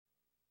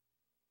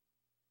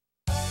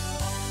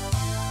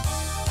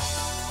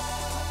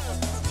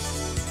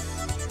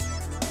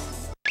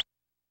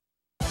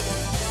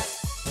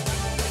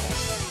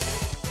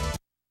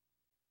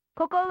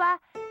ここは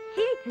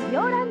私立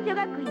両男女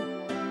学院、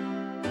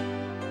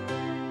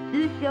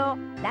通称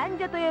男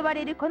女と呼ば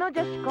れるこの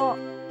女子校。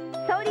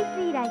創立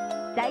以来、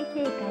財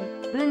政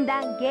界、文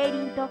壇、芸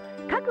林と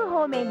各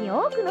方面に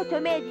多くの著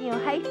名人を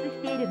輩出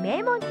している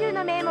名門中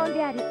の名門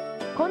である。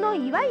この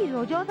いわゆる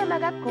お嬢様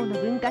学校の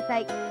文化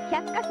祭、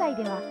百花祭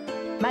では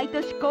毎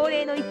年恒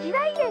例の一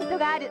大イベント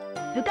がある。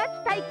部活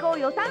対抗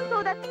予算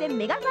争奪戦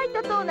メガファイ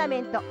トトーナ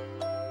メント。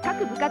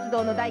各部活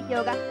動の代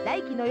表が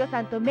来期の予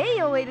算と名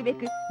誉を得るべ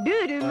く、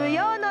ルール無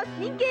用の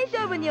真剣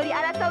勝負により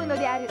争うの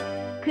である。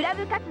クラ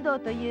ブ活動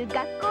という学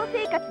校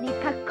生活に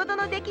欠くこと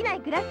のできない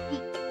クラス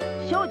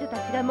期。少女たち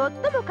が最も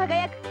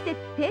輝く季節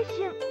青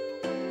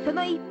春。そ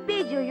の1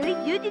ページをより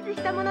充実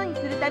したものに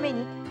するため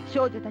に、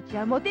少女たち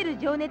はモテる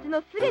情熱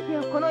の全て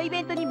をこのイ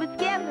ベントにぶつ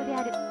け合うので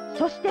ある。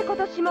そして今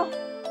年も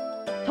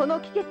その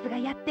季節が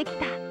やってき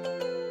た。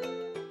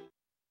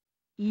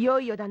いよ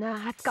いよだな、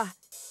あすか。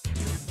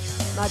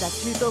まだ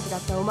中等部だ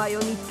ったお前を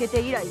見つけ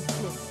て以来1年、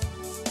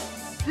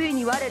つい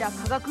に我ら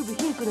科学部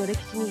貧苦の歴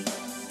史に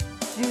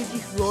十字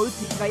符を打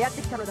つ日がやっ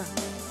てきたのだ。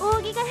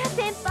扇ヶ谷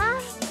先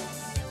輩、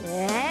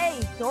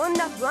そん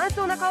な不安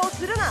そうな顔を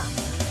するな。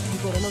日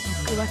頃の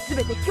特訓は全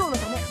て今日の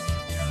ため。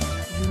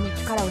自分の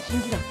力を信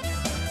じろ。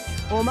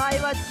お前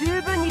は十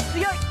分に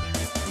強い。はい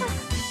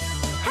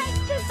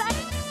先輩、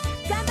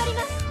頑張り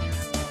ます。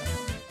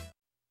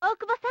大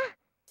久保さ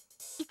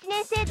ん、1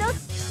年生同士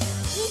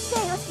いい試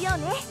合をしよう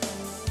ね。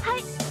は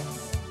い。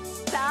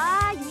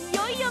さあ、い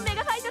よいよメ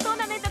ガファイトトー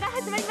ナメントが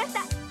始まりまし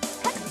た。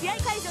各試合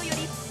会場よ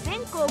り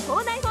全校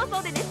校内放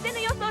送で熱戦の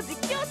様子を実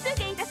況中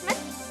継いたしま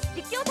す。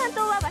実況担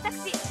当は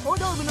私、報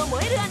道部の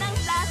燃えるアナウン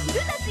サー、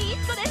古舘一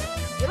子で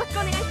す。よろしく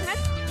お願いしま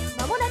す。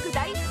まもなく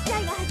第1試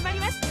合が始まり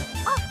ます。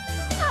あ、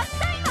たっ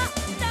た今、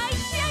第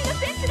1試合の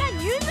選手が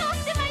入場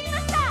してまいりま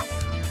した。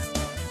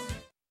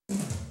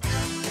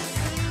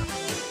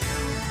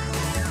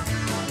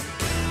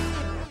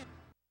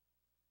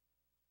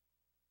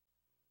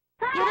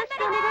よろし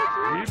くお願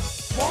いします。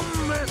1本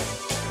目、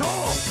どう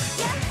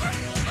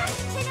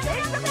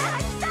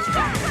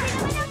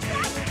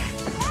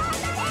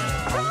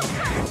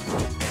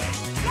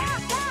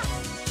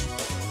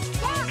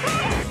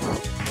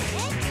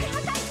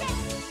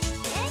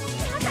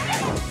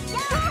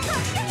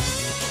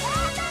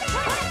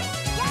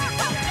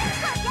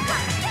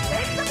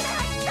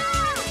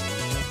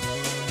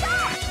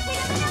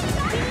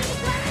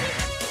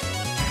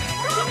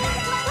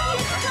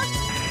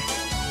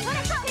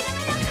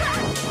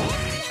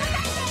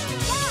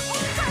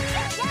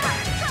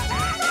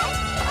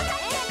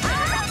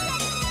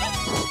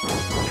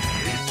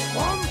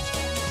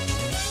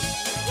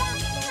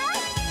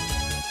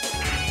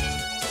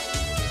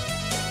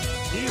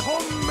2本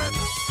目、ど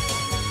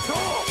う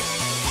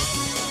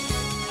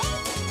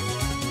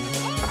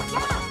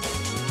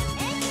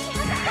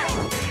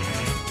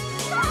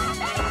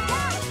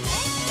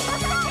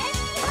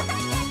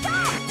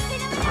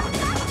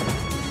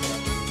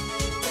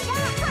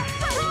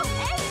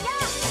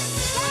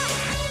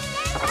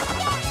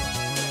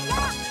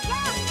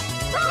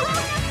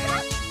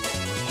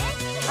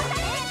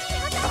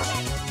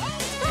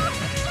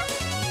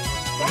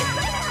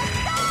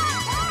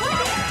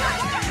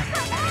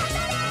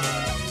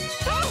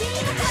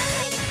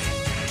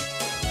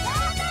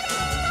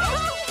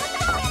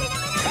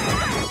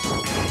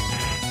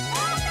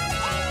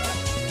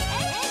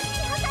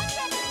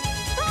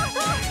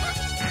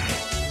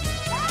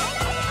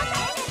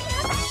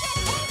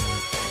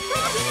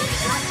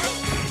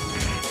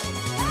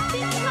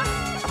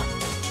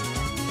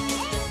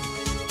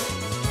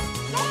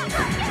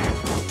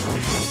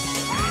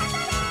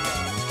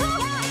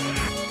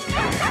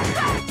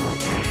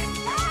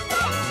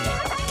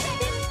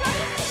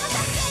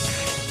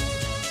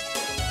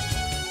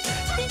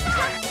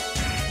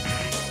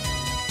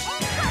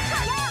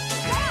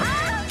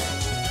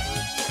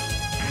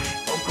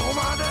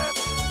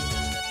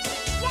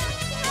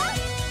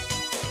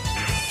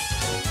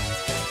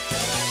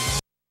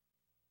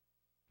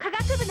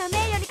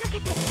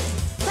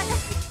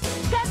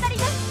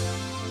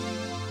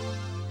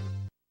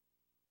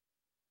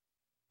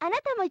あな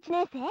たも1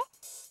年生？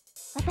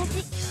私、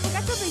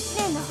科学部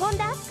1年の本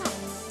田飛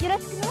鳥。よ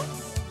ろしくね。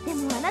で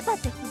もあなたっ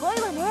てすご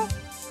いわね。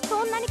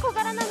そんなに小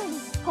柄なの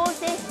に本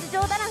戦出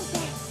場だなんて。キ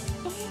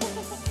ョ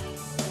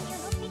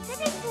ロピク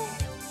です。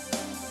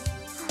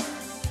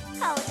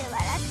顔で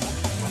笑ってし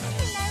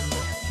ないと。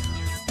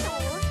ど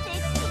うして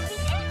君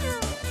です。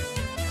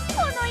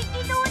この憤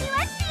りは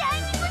試合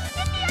にぶつ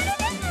けてやる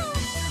です。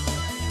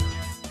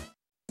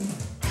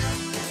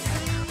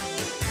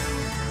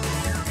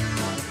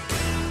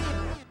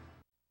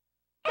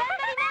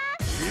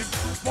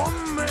1本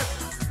目、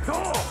どう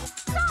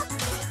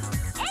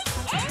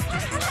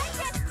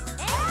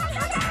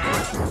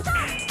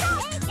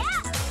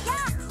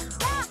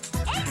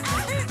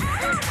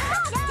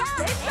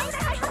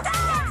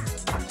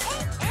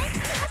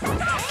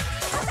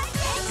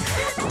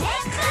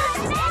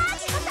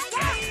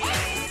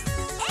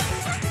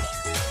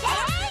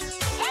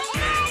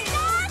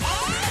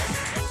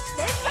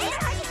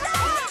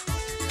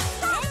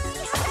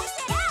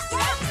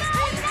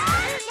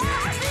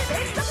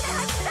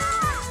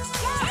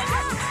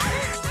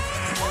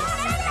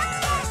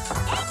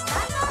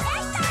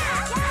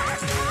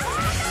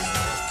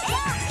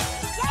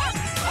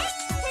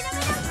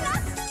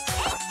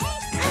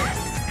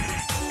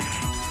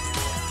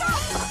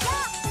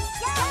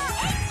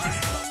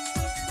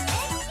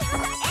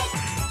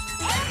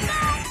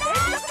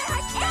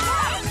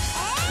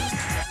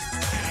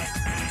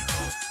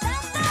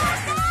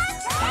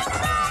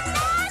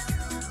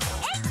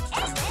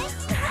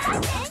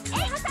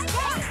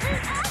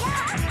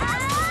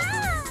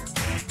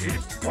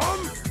2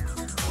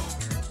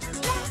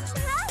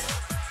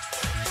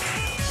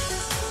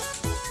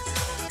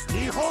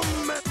本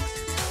目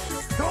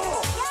どう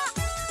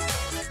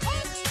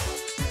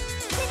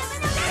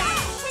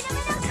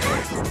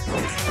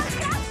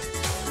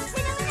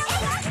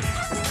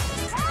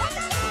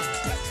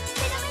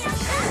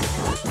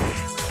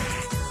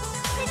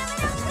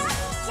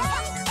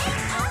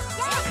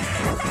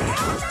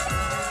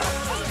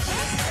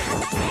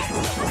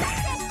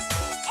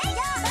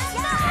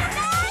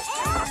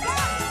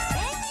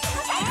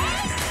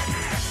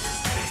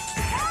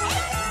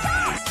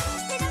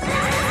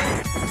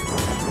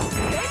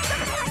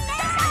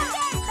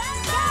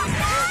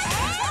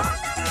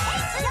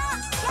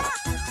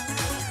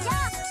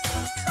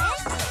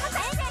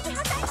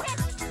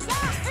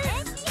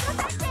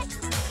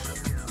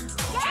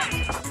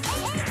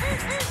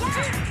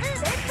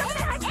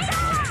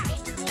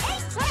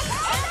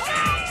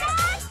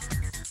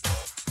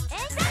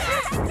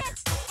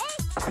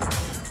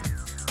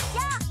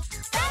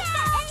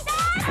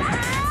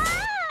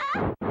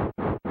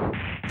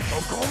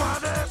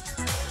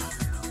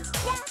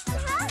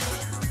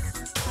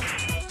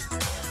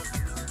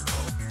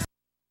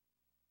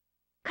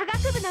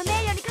の名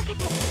誉にかけ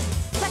て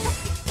私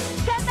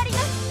頑張りま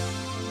す。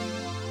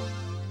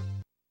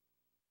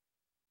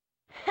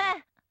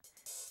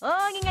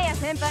扇ヶ谷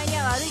先輩に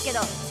は悪いけど、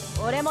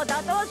俺も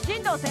打倒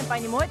新藤先輩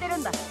に燃えてる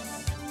んだ。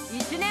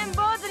一年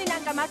坊主にな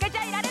んか負けち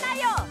ゃいられない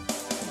よ。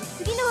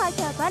次の相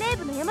手はバレー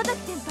部の山崎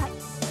先輩。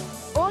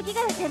扇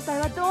ヶ谷先輩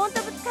はドーン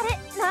とぶつかれ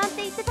なん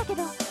て言ってたけ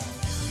ど、ドー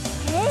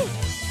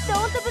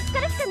ンとぶつ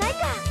かるしかないか。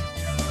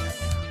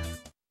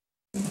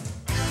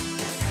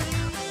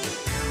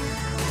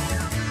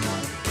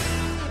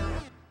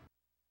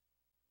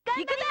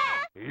行くぜ。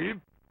1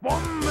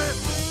本目どう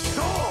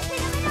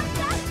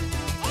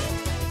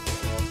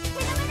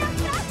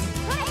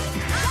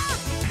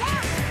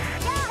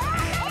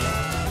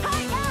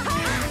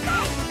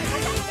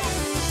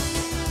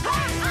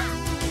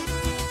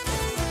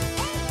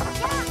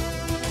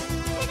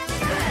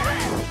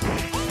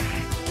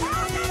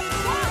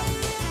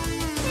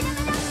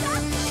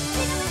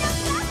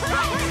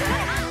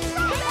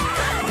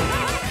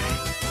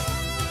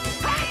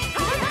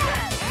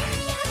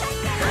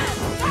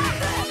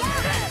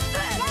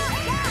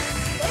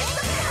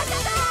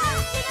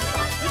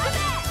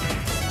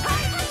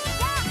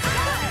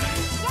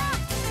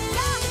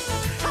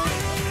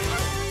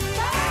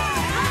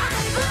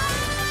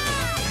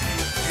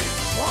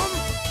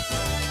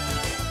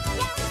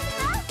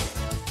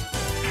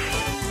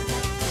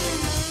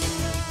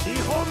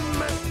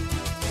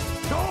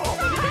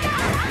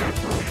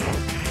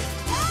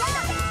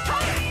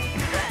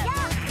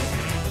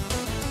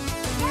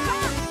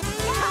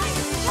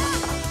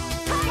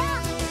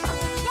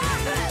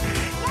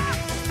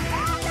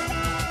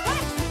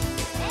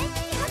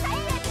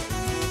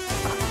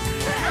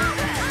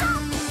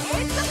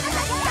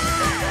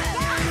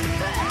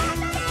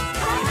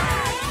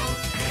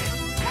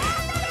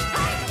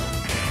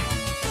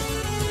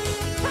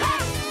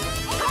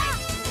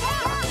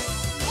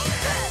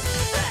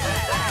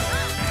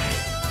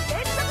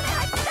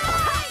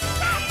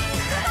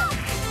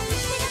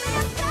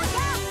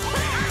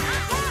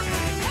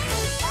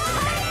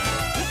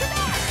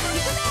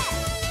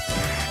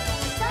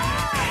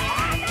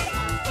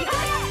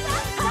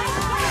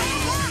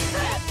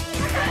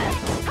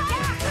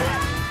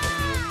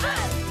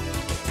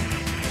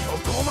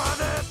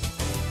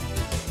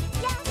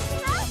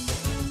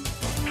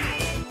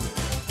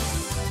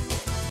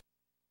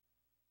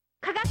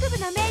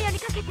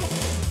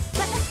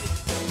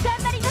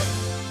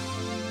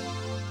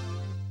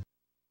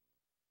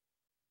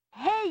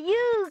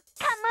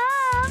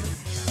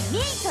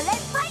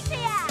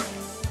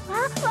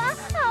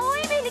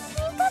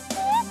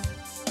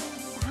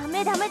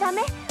ダ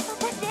メ、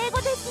私英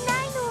語でき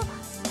ないの。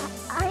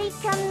I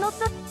cannot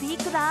speak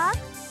that。 やっ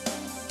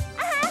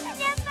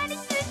ぱり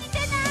通じて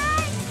ない。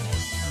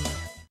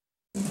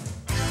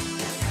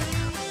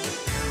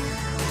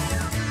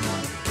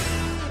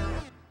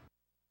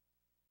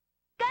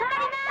頑張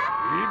ります。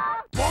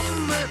1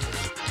本目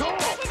どう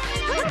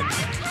や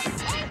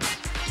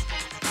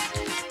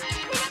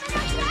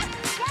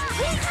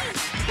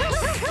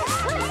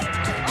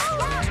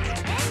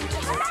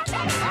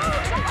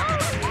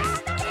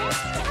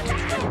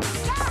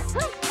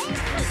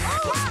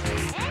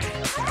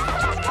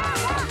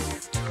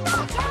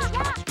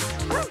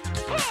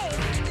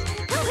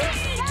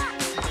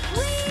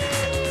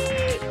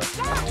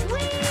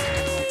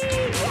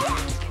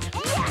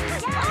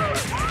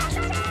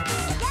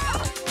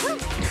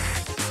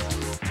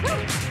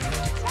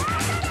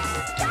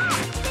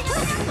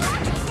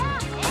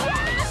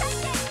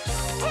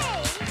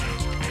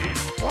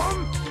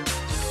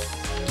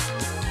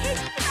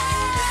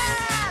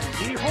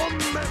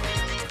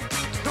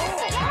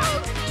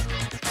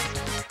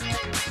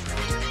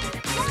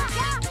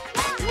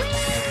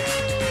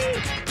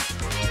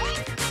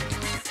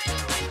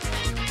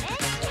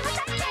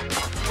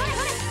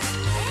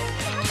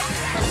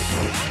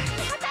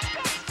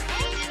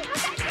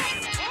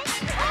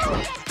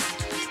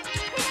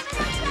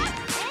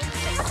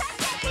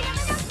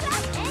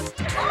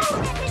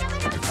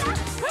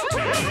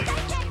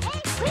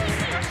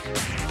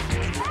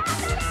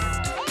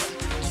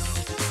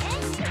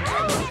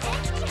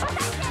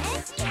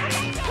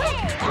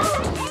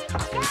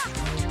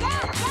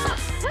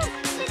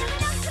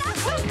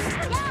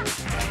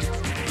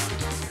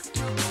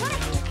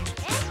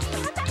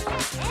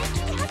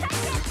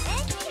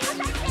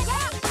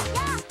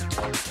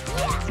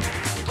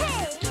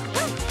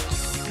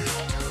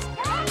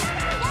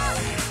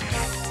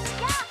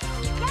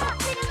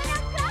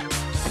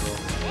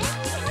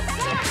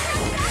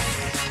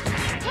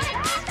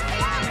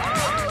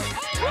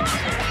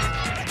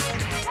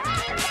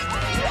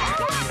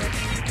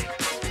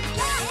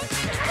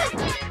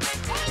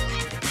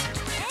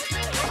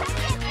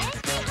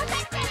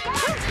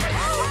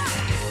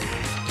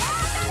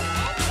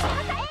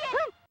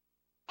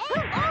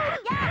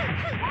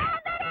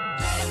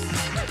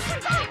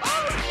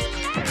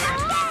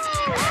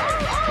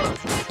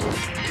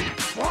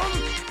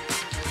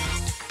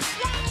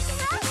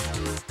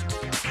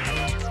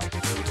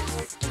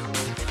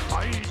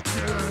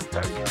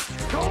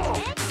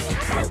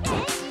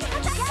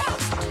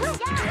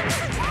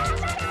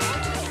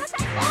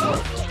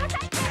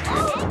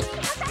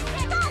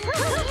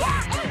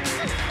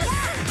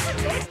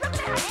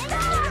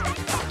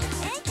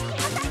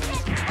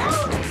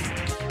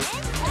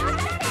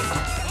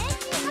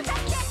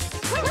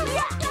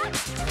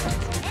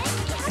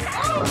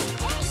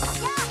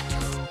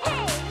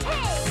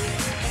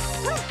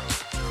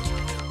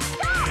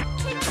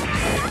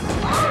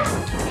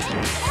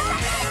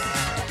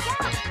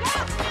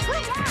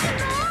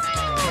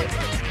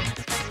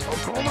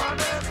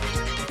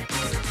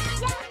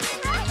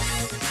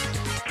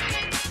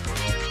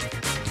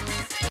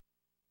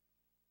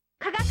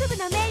学部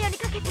の名誉に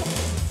かけて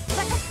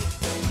私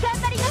頑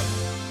張りま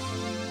す。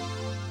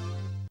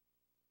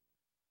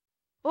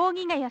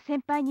扇ヶ谷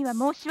先輩には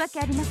申し訳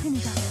ありませぬ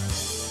が、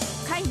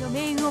会の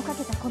命運をか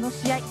けたこの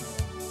試合、負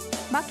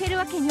ける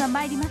わけには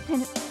参りませ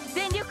ぬ。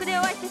全力で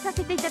お相手さ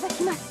せていただ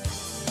きま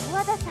す。小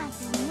和田さんっ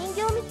てお人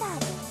形みたい。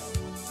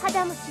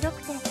肌も白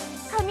くて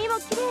髪も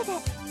綺麗で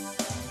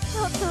ち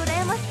ょっと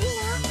羨ましい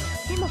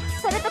な。でも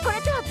それとこ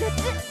れとは別。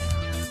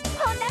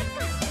本田飛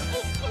鳥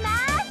行きま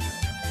す。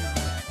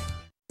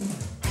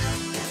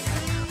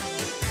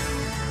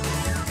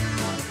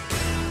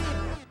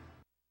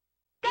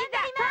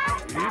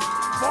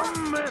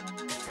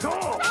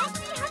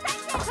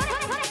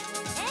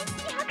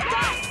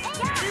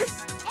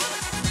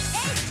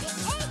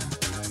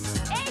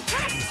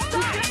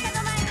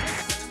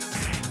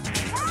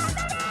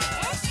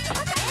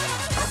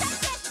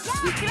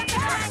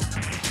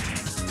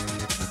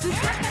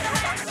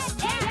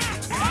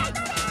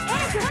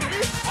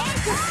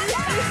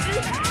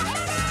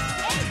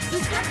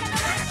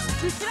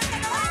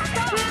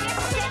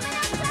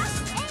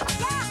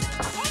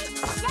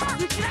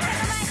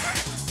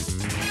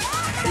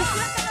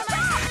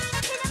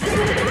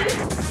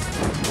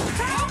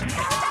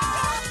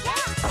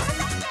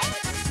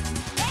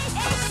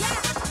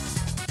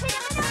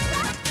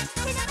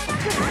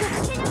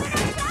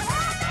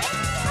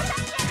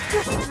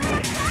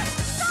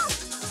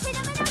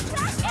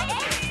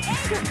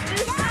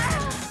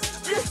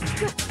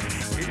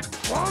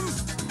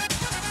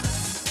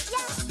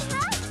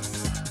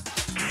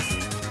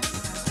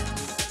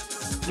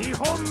2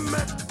本目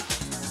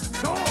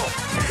どう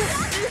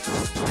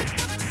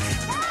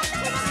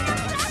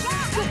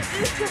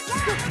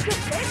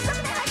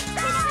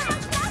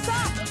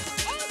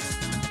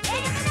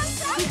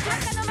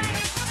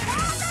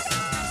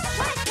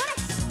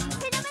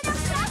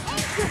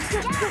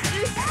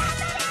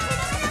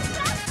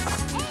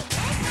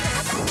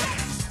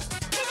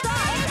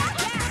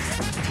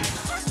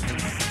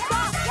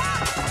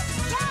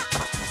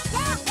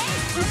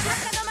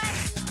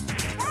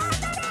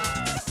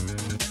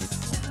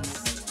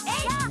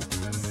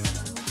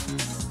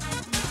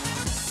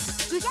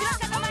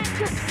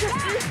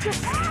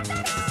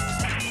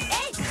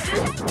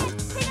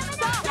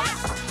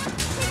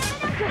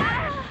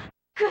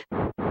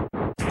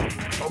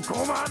こ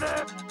こまで。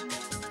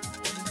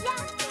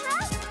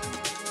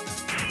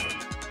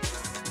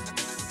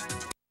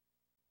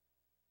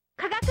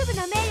科学部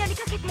の名誉に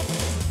かけて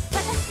私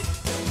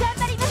頑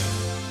張ります。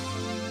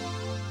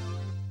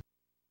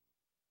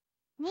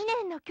2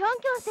年のキョン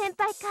キョン先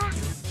輩か。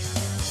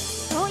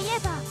そういえ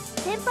ば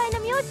先輩の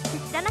名字って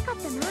知らなかっ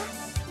たな。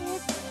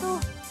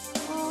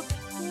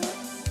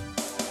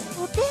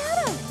お手洗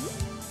い？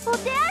お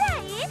手洗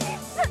い？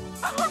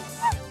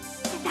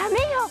ダメ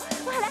よ、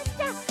笑っ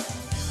ちゃう。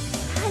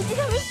漢字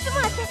が3つも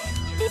あって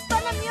立派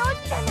な名字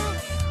じゃない。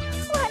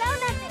笑う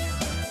なんて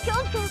キョ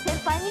ンキョン先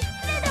輩に失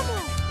礼だもん。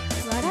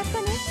笑っ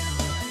たね。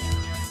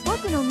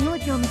僕の名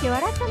字を見て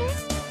笑ったね。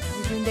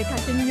自分で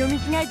勝手に読み違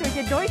えとい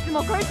てどいつ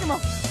もこいつも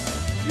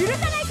許さ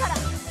ないから。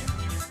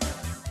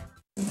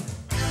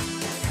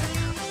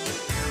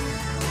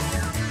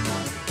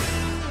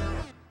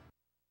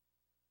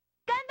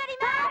頑張り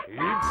ま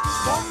す。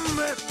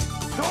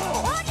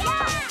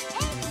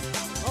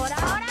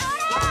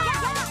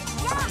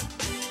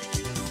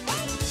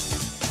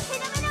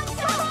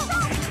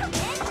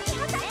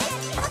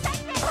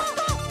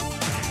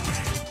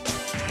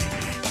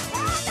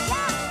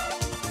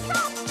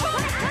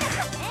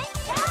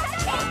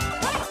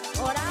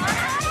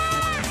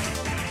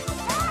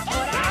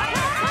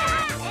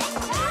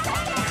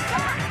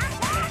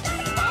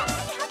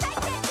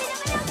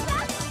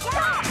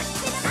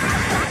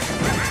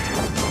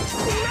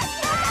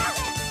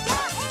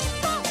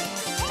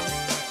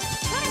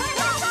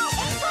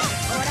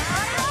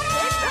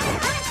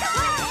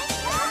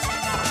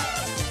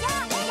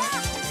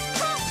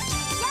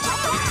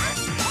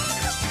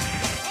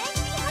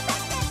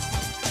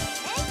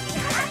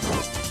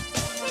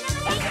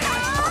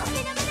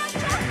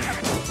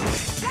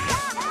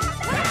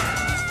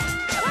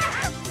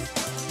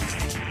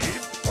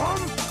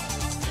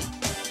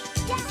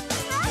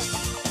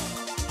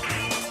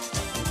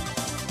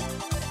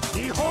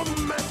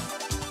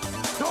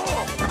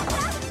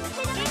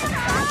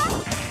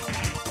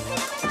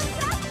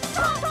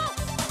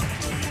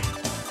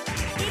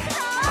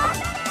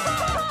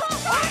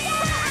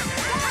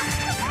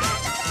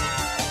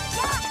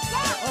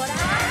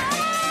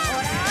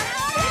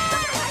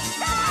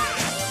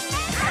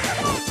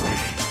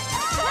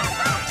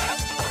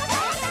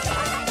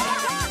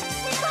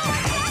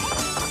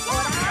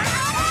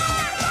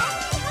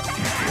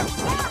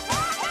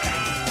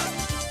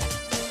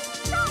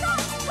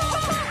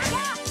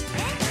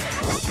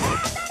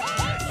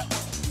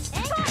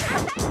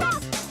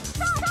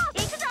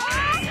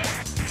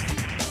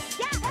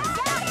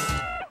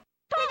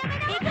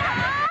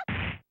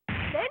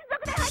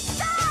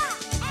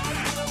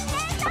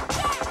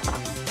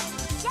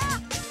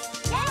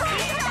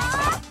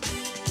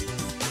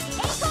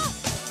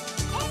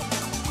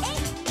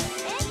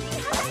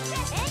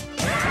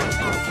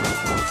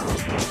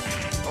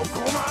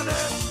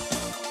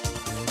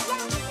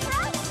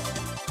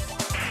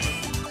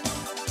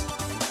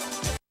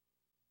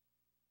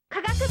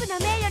の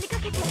名誉にか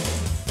けて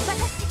私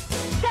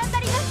頑張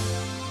ります。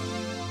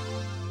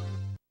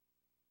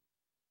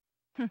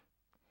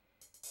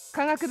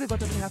科学部ご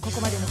ときがこ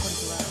こまで残ると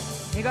は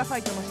メガファ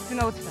イトも質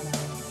が落ちたな。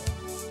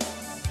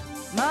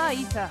まあ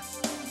いいさ。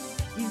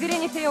いずれ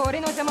にせよ俺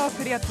の邪魔を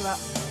するやつは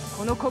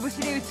この拳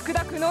で打ち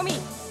砕くのみ。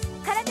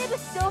空手武士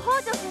と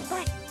北条先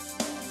輩、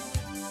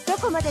ど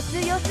こまで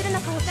通用するの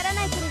かわから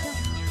ないけれど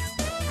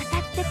当た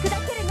って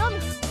砕けるのみ。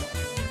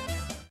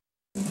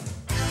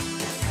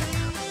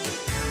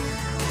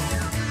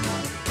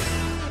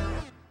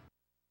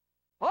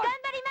頑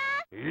張りま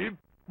す。一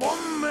本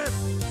目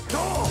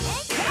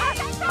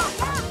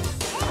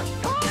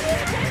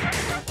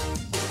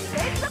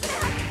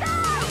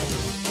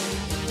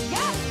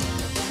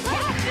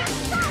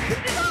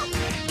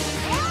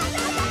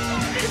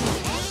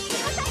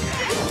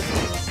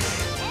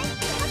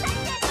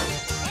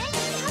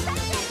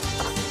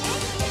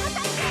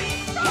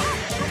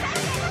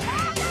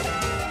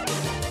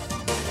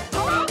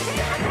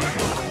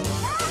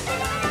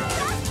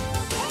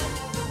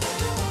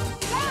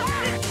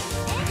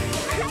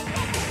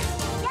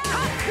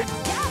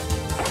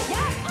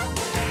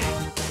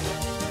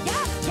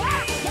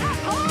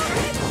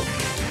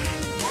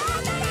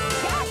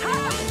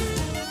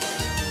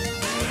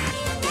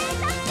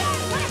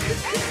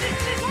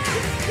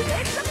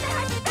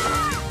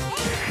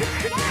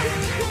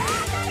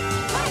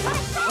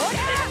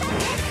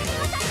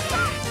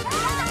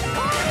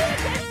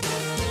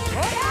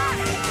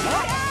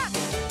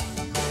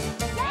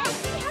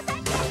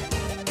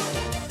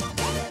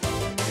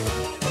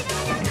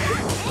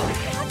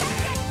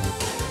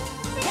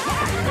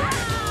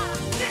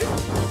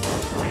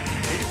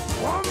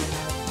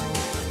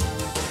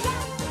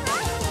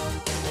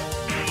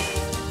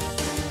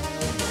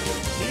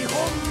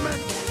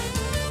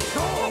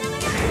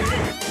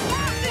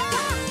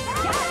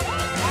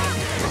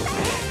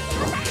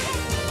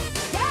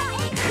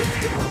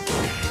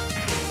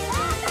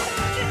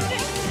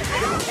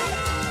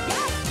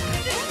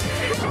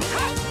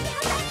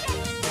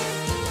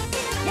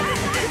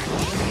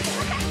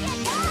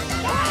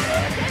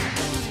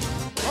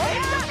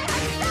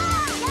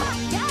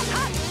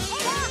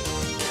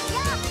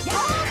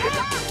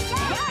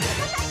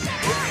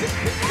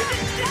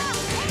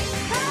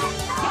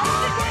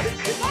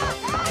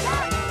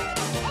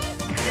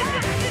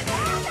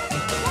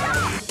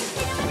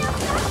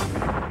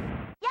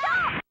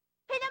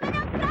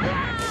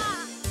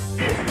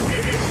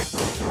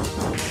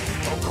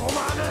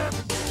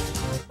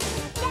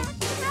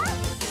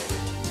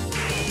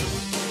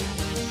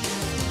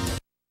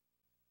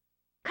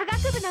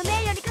勝の名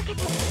誉にかけ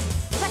て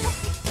私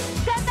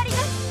頑張りま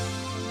す。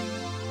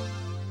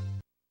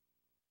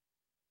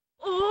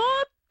おー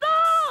っ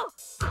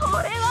と、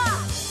これは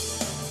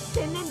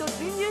前年度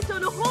準優勝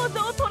の北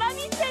条虎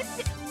美選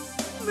手、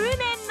無念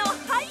の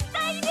敗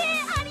退で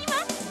ありま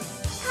す。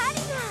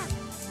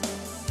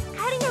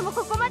カリナも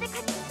ここまで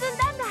勝ち進ん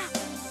だんだ。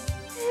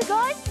す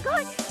ごいすご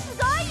いす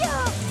ごいよ。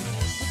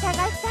お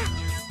互いさ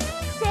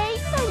精一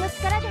杯の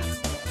力でい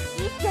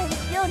い試合に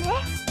しようね。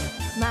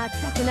まっ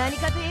たく何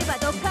かといえば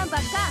ドッカンば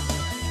っか。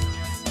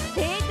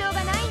成長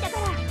がないんだか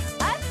らあ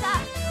っ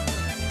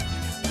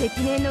た。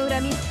積年の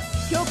恨み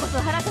今日こそ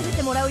晴らさせ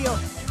てもらうよ。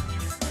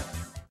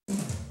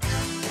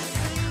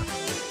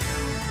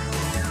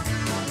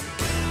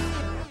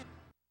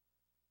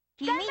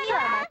君には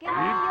負けない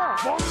よ。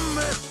一本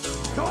目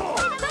勝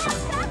負。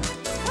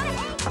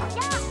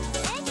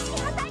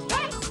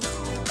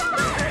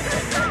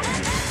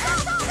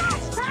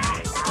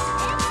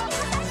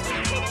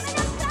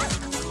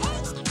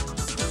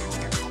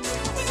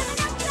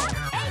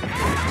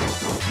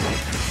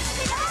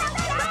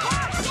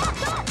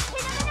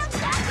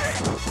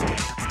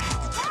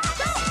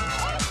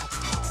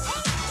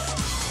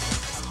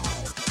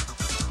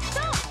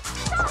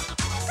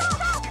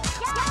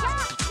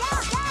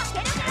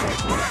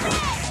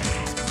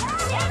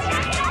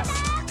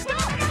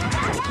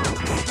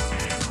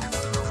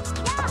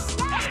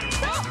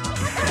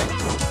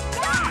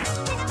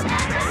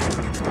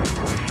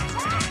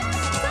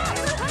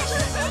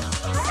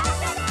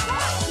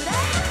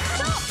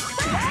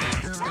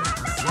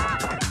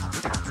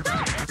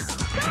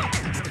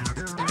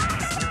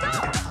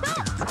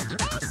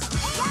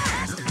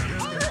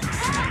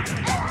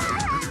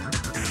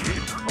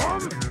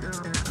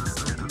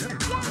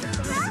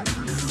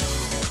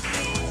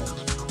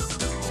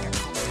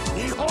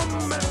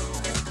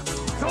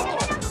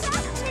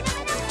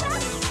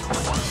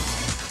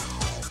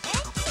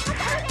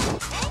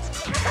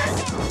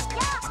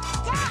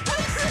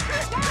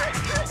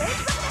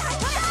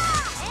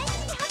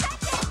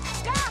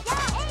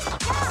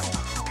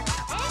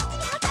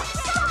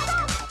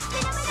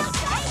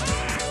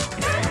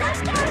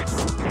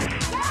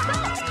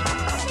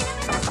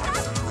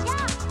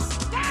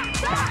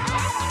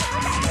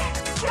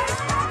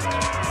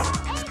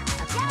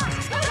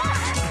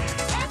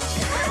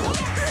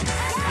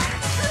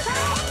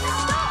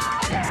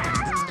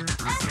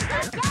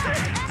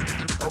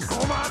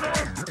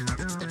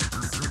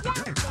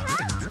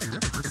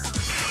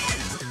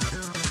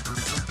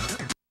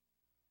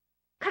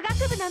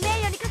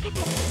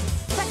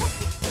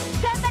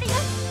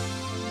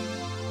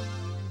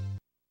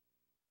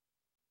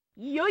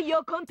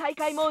よ今大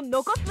会も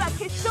残すは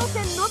決勝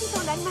戦のみと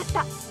なりまし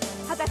た。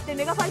果たして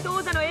メガファイト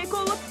王座の栄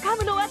光をつか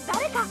むのは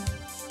誰か。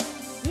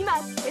今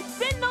決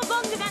戦のゴ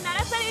ングが鳴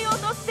らされよう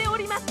としてお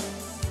ります。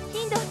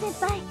新藤先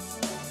輩、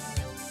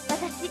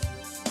私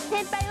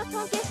先輩を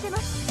尊敬してま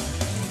す。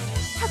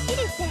はっきり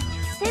言って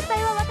先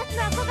輩は私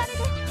の憧れで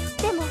す。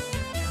でも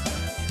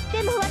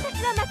私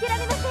は負けら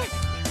れません。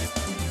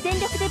全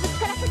力でぶつ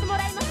からせても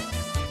らいま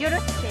す。よろ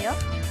しくてよ。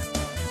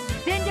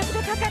全力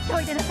でかかって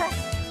おいでなさい。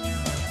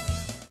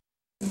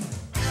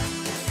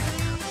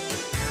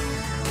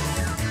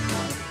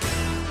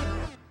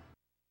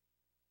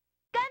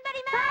頑張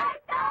ります。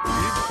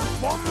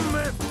1本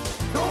目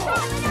行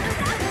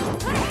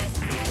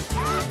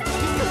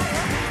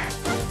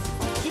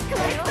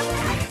くわよ。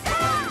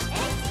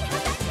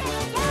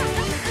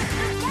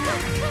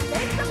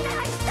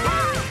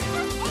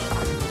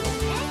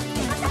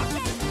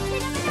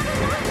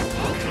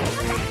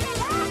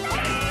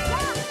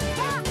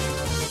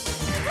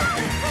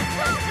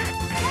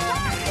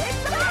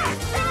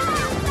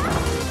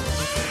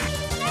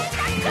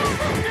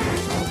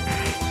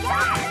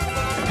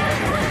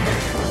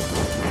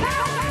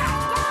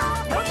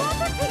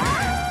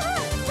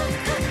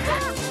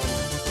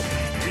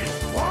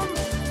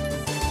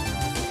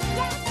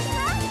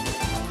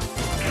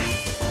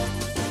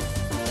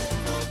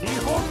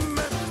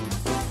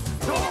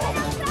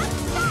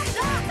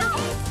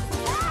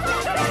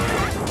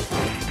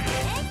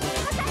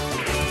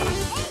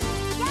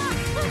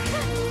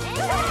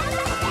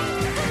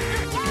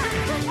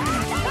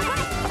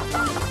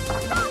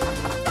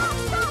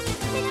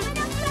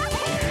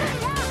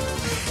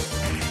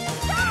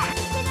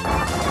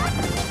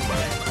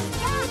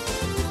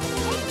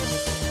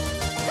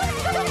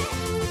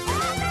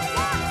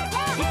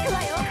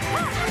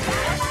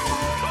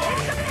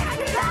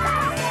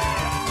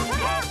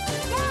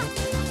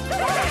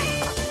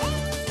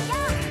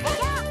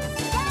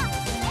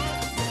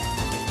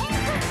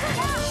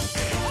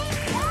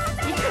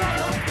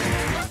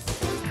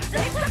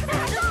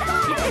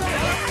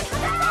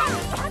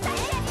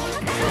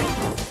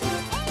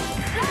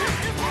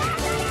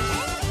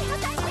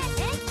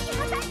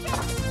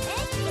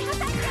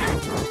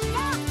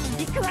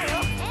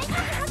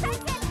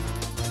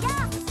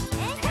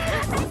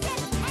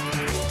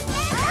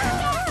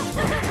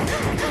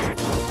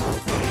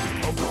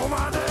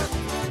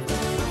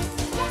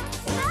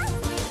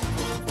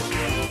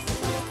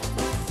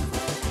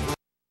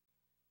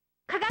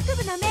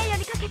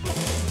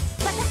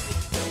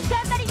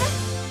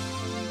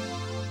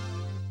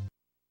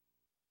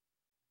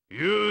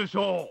優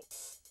勝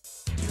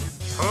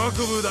科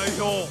学部代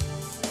表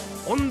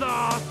本田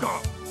飛鳥。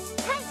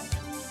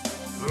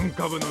文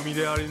化部の身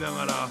でありな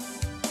がら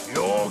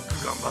よーく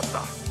頑張っ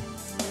た。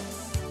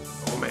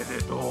おめ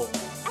でとう。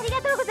あり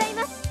がとうござい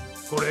ま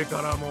す。これ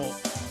からも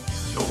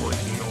精進を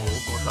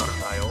怠る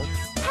なよ。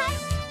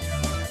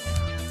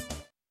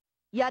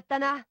やった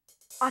な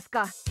アス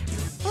カ。扇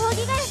ヶ谷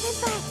先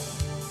輩、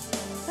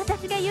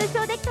私が優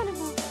勝できたの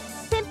も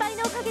先輩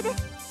のおかげで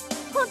す。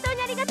本当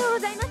にありがとうご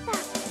ざいました。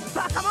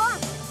バカモン、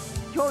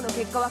今日の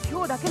結果は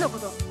今日だけのこ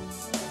と。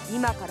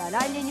今から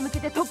来年に向け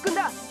て特訓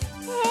だ。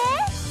今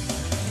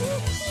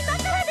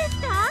からです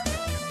か？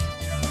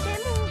で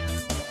も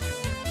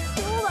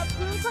今日は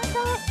文化祭。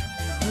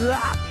バ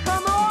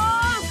カモ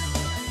ン、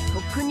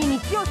特訓に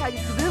日曜祭日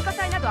文化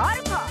祭などあ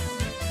るか。は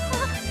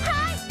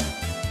い。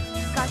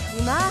しか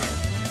しまあ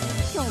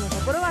今日のと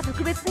ころは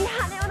特別に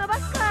羽を伸ば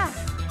すか。わ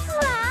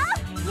あ、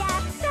やっ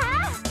た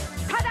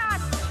ー。ただ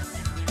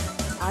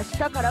明日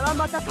からは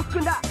また特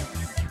訓だ。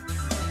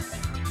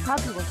覚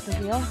悟しと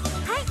けよ。はい、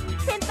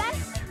先輩。